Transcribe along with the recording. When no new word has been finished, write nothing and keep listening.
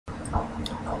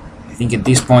I think at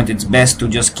this point it's best to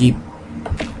just keep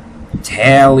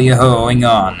tally-hoing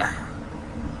on.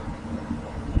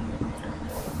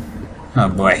 Oh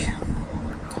boy.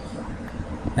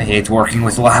 I hate working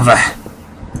with lava.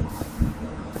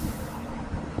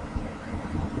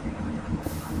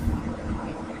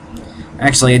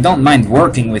 Actually, I don't mind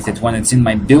working with it when it's in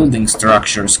my building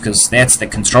structures, because that's the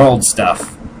controlled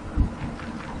stuff.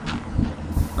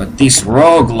 But this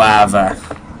rogue lava...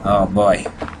 oh boy.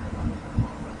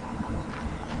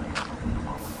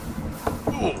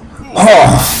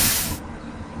 Oh!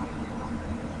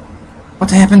 What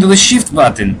happened to the shift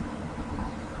button?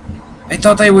 I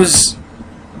thought I was...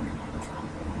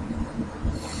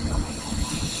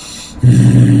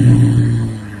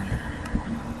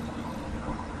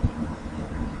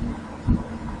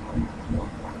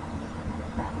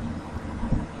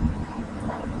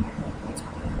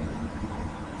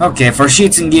 Okay, for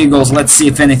shits and giggles, let's see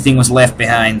if anything was left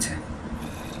behind.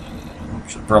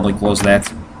 Should probably close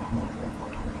that.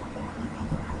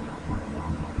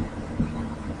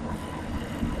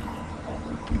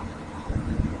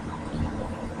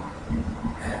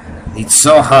 It's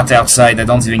so hot outside, I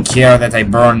don't even care that I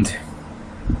burned.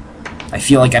 I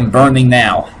feel like I'm burning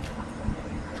now.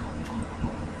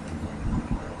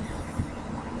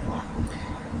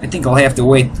 I think I'll have to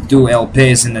wait to do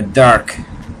LPs in the dark.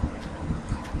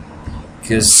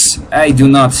 Because I do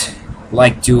not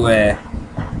like to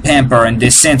pamper and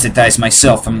desensitize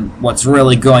myself from what's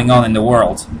really going on in the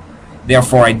world.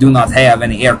 Therefore, I do not have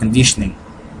any air conditioning.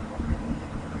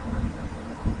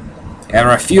 I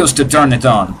refuse to turn it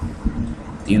on.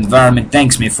 The environment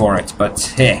thanks me for it,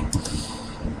 but hey,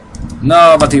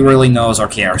 nobody really knows or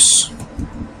cares.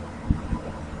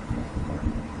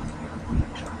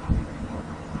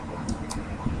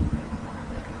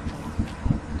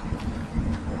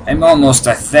 I'm almost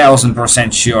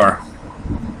 1000% sure.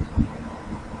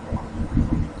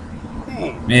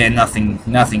 Yeah,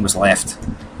 nothing was left.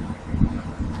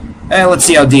 Let's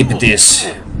see how deep it is.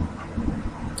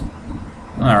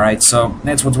 Alright, so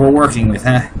that's what we're working with,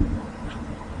 huh?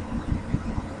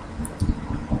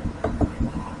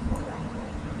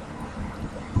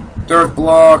 Dirt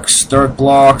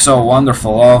blocks, oh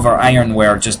wonderful, all of our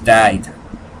ironware just died.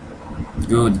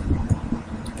 Good.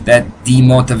 That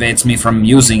demotivates me from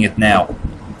using it now.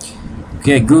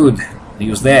 Okay, good.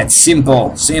 Use that.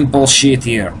 Simple shit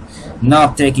here.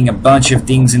 Not taking a bunch of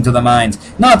things into the mines.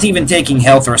 Not even taking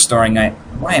health restoring.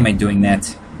 Why am I doing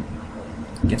that?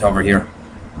 Get over here.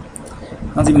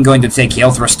 Not even going to take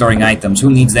health restoring items. Who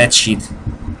needs that shit?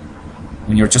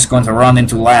 When you're just going to run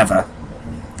into lava.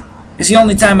 It's the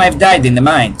only time I've died in the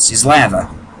mines, is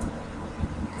lava.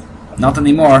 Not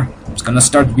anymore. It's gonna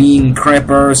start being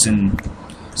creepers and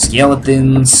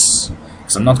skeletons,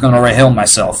 because I'm not gonna reheal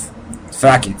myself.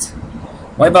 Fuck it.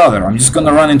 Why bother? I'm just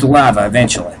gonna run into lava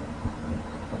eventually.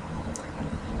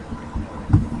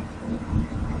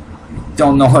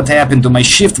 Don't know what happened to my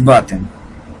shift button.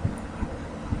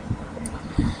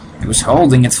 I was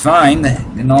holding it fine,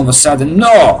 then all of a sudden,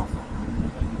 no!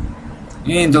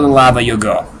 Into the lava you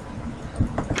go.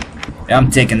 I'm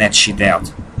taking that shit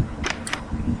out.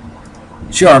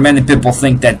 Sure, many people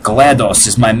think that GLaDOS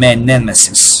is my main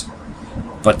nemesis.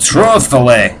 But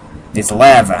truthfully, it's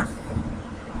lava.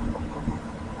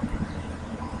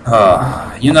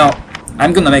 You know,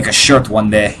 I'm gonna make a shirt one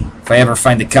day, if I ever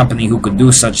find a company who could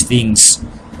do such things,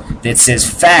 that says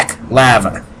 "Fuck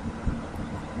lava."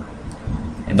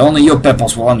 And only you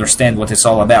peoples will understand what it's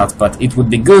all about, but it would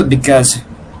be good because,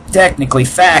 technically,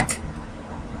 fuck,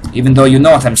 even though you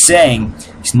know what I'm saying,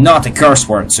 it's not a curse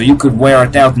word, so you could wear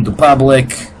it out into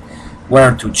public,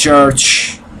 wear it to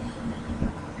church,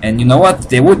 and you know what?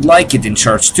 They would like it in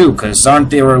church too, because aren't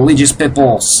they religious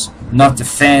peoples not the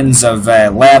fans of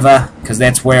lava, because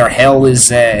that's where hell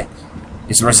is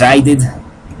resided?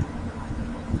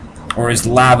 Or is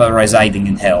lava residing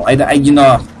in hell? You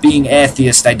know, being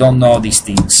atheist, I don't know these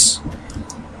things.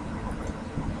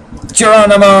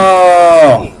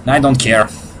 Geronimo! I don't care.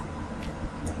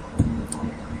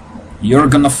 You're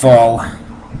gonna fall.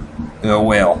 Oh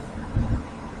well.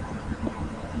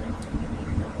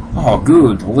 Oh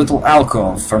good, a little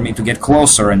alcove for me to get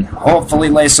closer and hopefully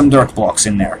lay some dirt blocks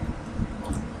in there.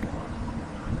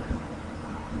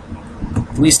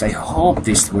 At least I hope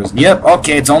this was... Yep,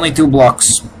 okay, it's only 2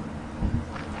 blocks.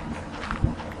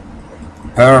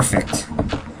 Perfect.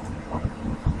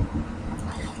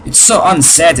 It's so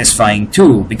unsatisfying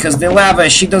too, because the lava,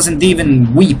 she doesn't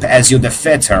even weep as you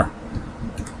defeat her.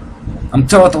 I'm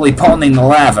totally pawning the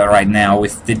lava right now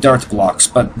with the dirt blocks,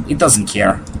 but it doesn't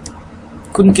care.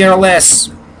 Couldn't care less.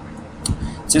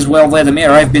 It says, well, Vladamir,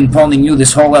 I've been pawning you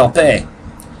this whole LP.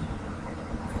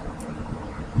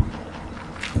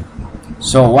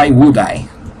 So why would I?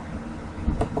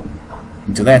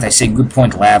 And to that I say good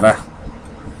point, lava.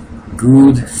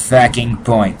 Good fucking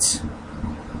point.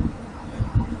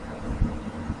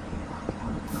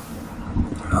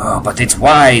 Oh, but it's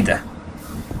wide.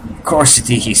 Of course it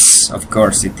is. Of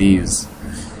course it is.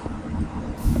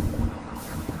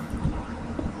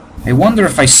 I wonder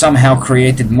if I somehow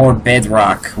created more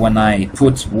bedrock when I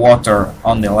put water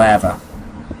on the lava.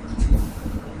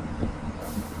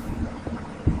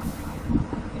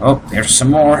 Oh, there's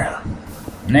some more.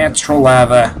 Natural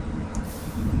lava.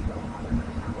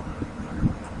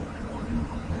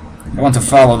 I want to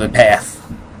follow the path.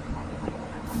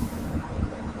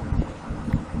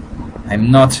 I'm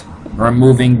not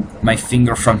removing my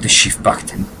finger from the shift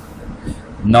button.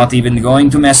 Not even going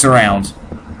to mess around.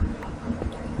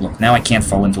 Look, now I can't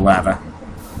fall into lava.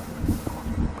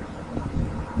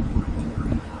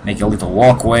 Make a little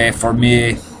walkway for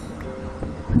me.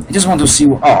 I just want to see...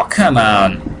 Oh, come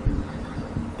on!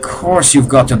 Of course you've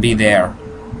got to be there.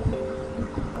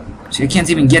 So you can't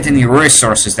even get any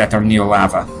resources that are near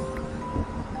lava.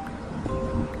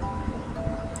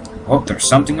 Oh, there's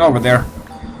something over there.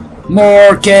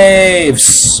 More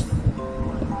caves!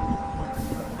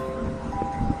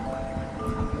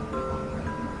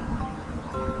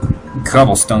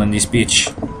 Cobblestone in this beach.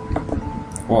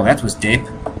 Oh, that was deep.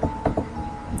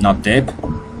 Not deep.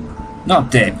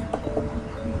 Not deep.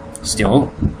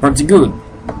 Still pretty good.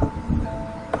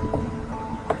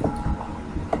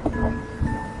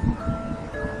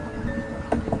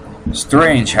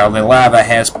 Strange how the lava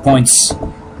has points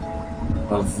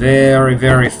of very,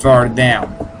 very far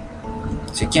down.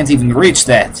 So you can't even reach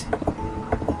that.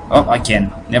 Oh, I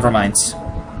can. Never mind.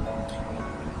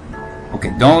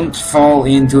 Okay, don't fall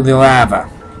into the lava.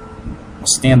 I'll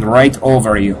stand right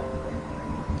over you.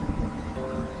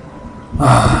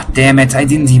 Ah, oh, damn it, I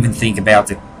didn't even think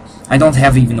about it. I don't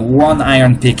have even one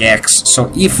iron pickaxe,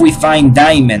 so if we find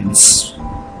diamonds,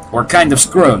 we're kind of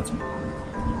screwed.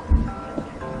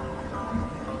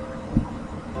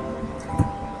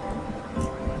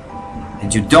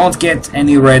 And you don't get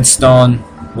any redstone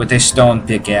with a stone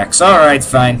pickaxe. Alright,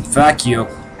 fine. Fuck you.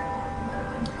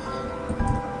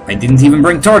 I didn't even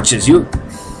bring torches. You...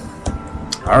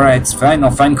 Alright, fine.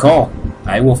 I'll find coal.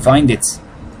 I will find it.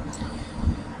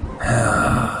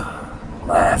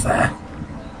 Lava.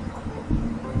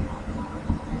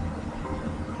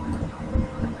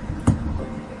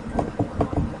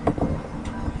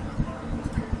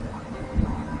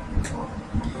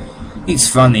 It's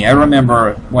funny, I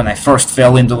remember when I first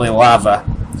fell into the lava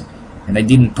and I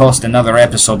didn't post another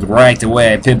episode right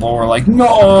away. People were like,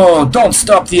 "No, don't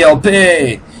stop the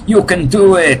LP! You can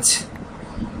do it!"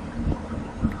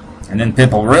 And then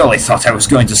people really thought I was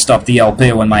going to stop the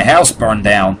LP when my house burned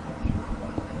down.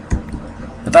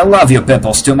 But I love you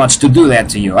peoples too much to do that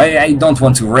to you. I don't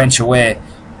want to wrench away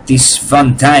this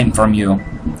fun time from you.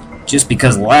 Just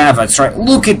because lava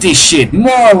Look at this shit!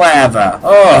 More lava!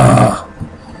 Oh!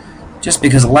 Just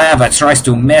because lava tries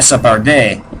to mess up our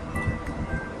day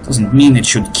doesn't mean it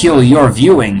should kill your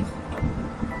viewing.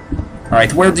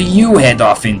 Alright, where do you head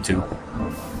off into?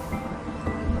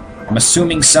 I'm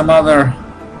assuming some other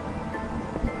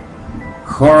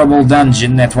horrible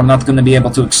dungeon that we're not going to be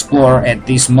able to explore at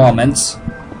this moment.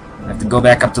 I have to go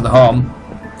back up to the home.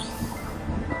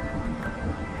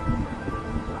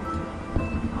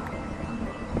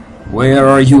 Where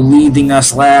are you leading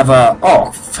us, lava?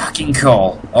 Oh, fucking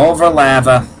coal. Over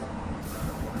lava.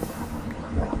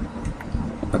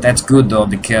 But that's good though,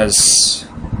 because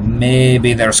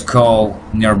maybe there's coal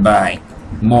nearby.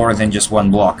 More than just one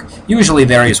block. Usually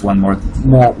there is more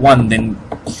than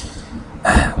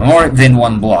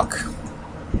one block.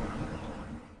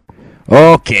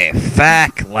 Okay,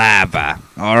 fuck lava.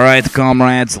 Alright,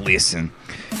 comrades, listen.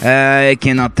 I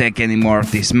cannot take any more of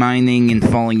this mining and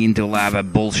falling into lava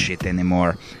bullshit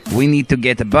anymore. We need to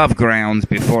get above ground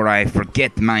before I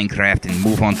forget Minecraft and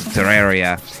move on to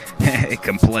Terraria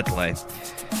completely.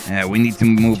 We need to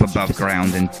move above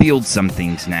ground and build some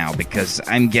things now, because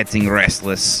I'm getting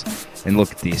restless. And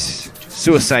look at this.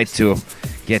 Suicide to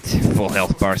get full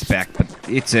health bars back, but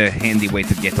it's a handy way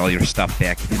to get all your stuff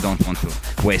back if you don't want to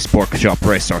waste pork chop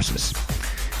resources.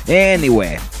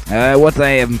 Anyway, what I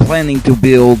am planning to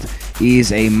build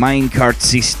is a minecart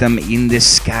system in the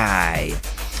sky.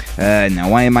 Now,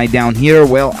 why am I down here?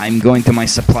 Well, I'm going to my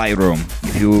supply room.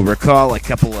 If you recall, a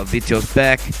couple of videos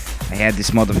back, I had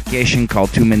this modification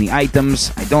called Too Many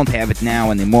Items. I don't have it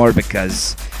now anymore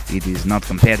because it is not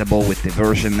compatible with the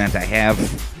version that I have.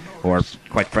 Or,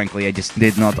 quite frankly, I just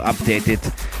did not update it.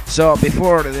 So,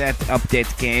 before that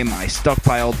update came, I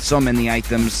stockpiled so many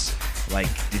items, like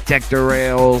detector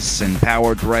rails and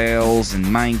powered rails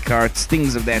and mine carts,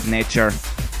 things of that nature.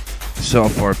 So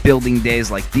for building days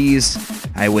like these,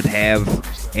 I would have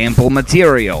ample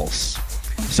materials.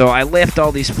 So I left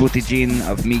all this footage in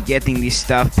of me getting this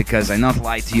stuff because I not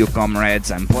lie to you,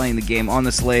 comrades. I'm playing the game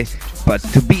honestly, but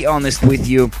to be honest with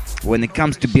you, when it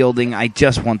comes to building, I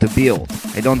just want to build.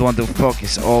 I don't want to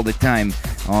focus all the time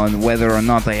on whether or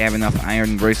not I have enough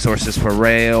iron resources for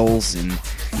rails and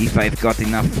if I've got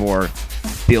enough for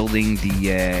building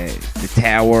the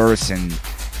towers and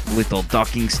little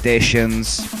docking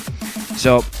stations.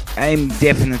 So I'm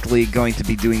definitely going to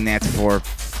be doing that for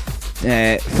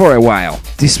a while.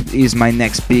 This is my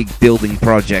next big building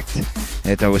project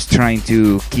that I was trying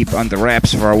to keep under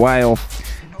wraps for a while,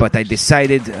 but I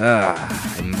decided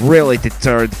I'm really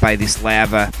deterred by this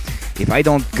lava. If I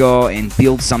don't go and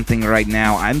build something right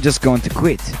now, I'm just going to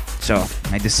quit. So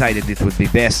I decided it would be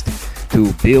best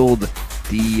to build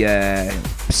the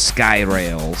sky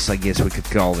rails, I guess we could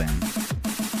call them.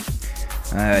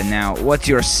 Now, what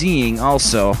you're seeing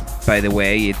also, by the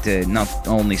way, it not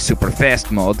only super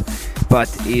fast mode, but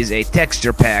is a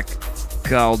texture pack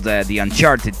called the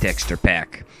Uncharted texture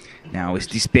pack. Now, is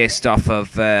this based off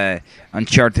of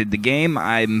Uncharted the game?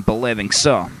 I'm believing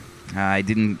so. I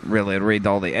didn't really read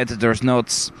all the editor's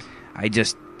notes. I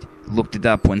just looked it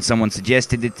up when someone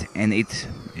suggested it, and it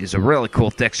is a really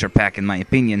cool texture pack in my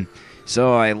opinion.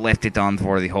 So I left it on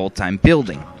for the whole time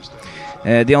building.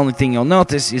 The only thing you'll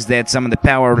notice is that some of the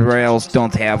power rails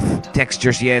don't have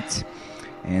textures yet,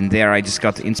 and there I just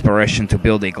got the inspiration to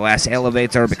build a glass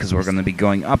elevator because we're going to be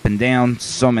going up and down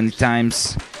so many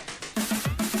times.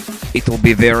 It will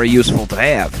be very useful to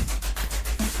have.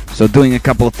 So doing a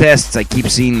couple of tests, I keep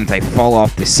seeing that I fall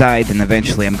off the side, and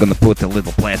eventually I'm going to put a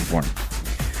little platform.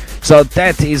 So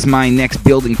that is my next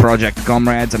building project,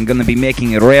 comrades. I'm going to be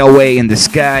making a railway in the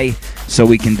sky so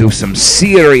we can do some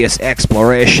serious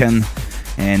exploration.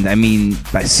 And I mean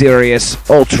by serious,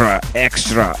 ultra,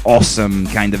 extra, awesome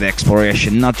kind of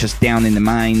exploration. Not just down in the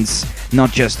mines,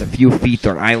 not just a few feet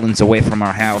or islands away from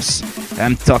our house.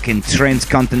 I'm talking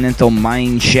transcontinental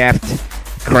mine shaft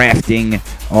crafting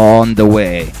on the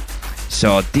way.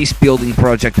 So this building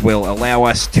project will allow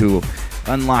us to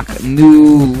unlock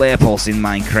new levels in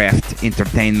MineCraft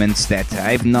Entertainments that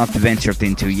I've not ventured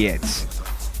into yet.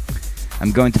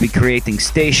 I'm going to be creating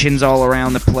stations all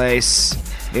around the place.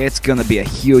 It's gonna be a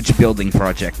huge building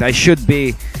project. I should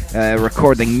be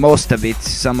recording most of it.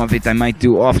 Some of it I might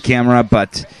do off camera,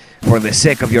 but for the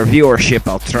sake of your viewership,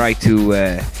 I'll try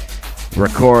to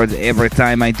record every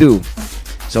time I do.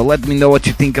 So let me know what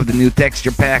you think of the new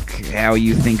texture pack, how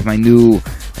you think my new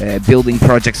building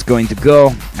project's going to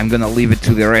go. I'm gonna leave it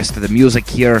to the rest of the music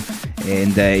here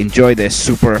and enjoy the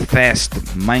super fast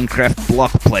Minecraft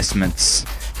block placements,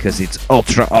 because it's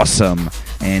ultra awesome.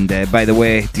 And by the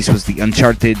way, this was the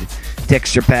Uncharted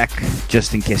texture pack,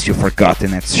 just in case you forgot in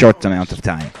that short amount of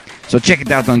time. So check it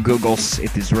out on Google's.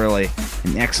 It is really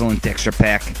an excellent texture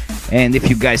pack. And if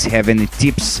you guys have any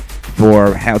tips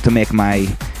for how to make my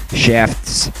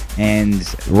shafts and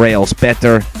rails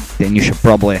better, then you should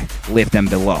probably leave them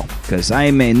below, because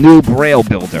I'm a noob rail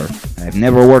builder. I've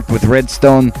never worked with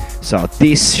redstone, so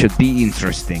this should be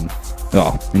interesting.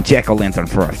 Oh, and jack-o'-lantern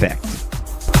for effect.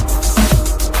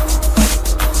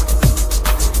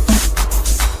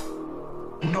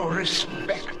 No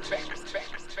respect.